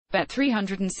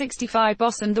Bet365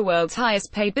 boss and the world's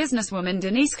highest-paid businesswoman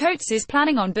Denise Coates is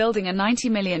planning on building a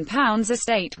 £90 million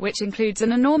estate, which includes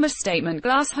an enormous statement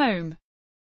glass home.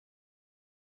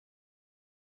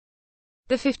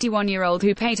 The 51-year-old,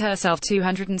 who paid herself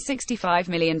 £265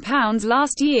 million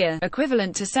last year,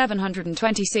 equivalent to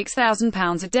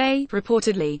 £726,000 a day,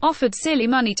 reportedly offered silly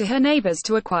money to her neighbours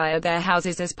to acquire their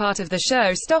houses as part of the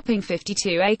show-stopping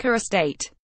 52-acre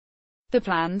estate. The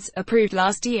plans, approved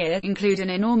last year, include an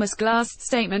enormous glass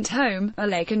statement home, a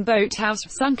lake and boat house,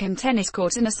 sunken tennis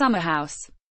court and a summer house.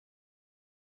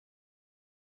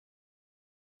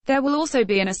 There will also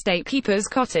be an estate keeper's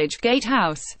cottage,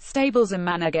 gatehouse, stables and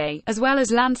manor, as well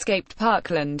as landscaped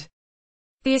parkland.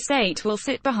 The estate will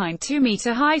sit behind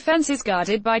 2-meter-high fences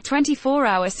guarded by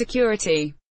 24-hour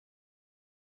security.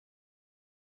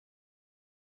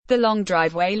 The long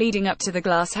driveway leading up to the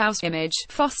glass house image,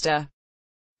 Foster.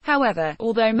 However,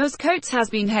 although Ms. Coates has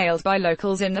been hailed by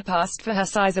locals in the past for her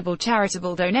sizable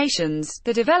charitable donations,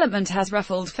 the development has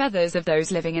ruffled feathers of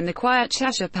those living in the quiet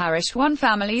Cheshire parish. One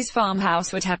family's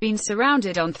farmhouse would have been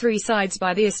surrounded on 3 sides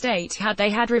by the estate had they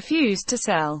had refused to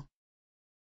sell.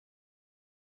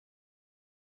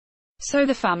 So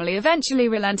the family eventually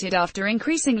relented after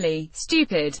increasingly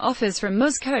stupid offers from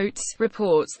Ms. Coates,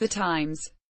 reports The Times.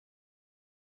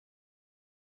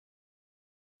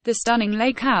 The stunning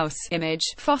lake house image,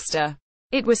 Foster.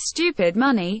 It was stupid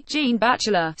money. Jean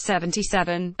Batchelor,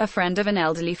 77, a friend of an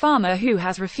elderly farmer who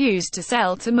has refused to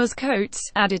sell to Ms. Coates,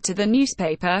 added to the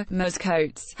newspaper. Ms.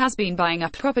 Coates has been buying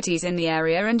up properties in the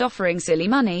area and offering silly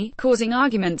money, causing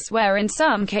arguments where in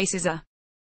some cases a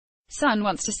son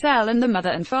wants to sell and the mother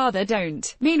and father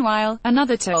don't. Meanwhile,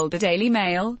 another told the Daily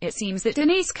Mail, it seems that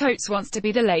Denise Coates wants to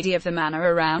be the lady of the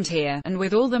manor around here, and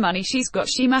with all the money she's got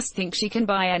she must think she can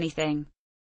buy anything.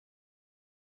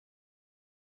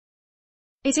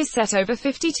 It is set over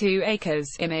 52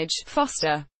 acres. Image,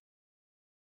 Foster.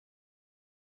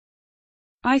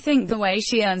 I think the way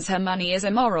she earns her money is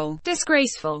immoral,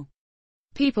 disgraceful.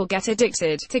 People get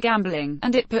addicted to gambling,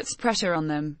 and it puts pressure on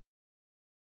them.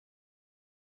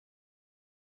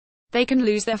 They can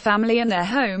lose their family and their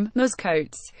home. Ms.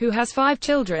 Coates, who has 5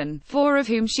 children, 4 of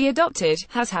whom she adopted,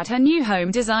 has had her new home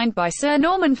designed by Sir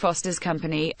Norman Foster's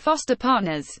company, Foster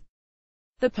Partners.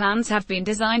 The plans have been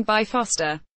designed by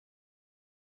Foster.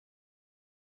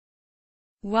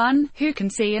 One, who can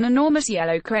see an enormous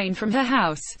yellow crane from her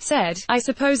house, said, I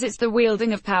suppose it's the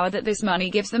wielding of power that this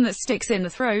money gives them that sticks in the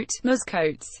throat. Ms.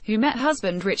 Coates, who met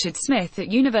husband Richard Smith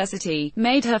at university,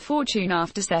 made her fortune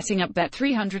after setting up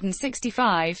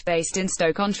Bet365, based in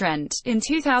Stoke-on-Trent, in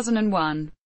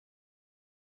 2001.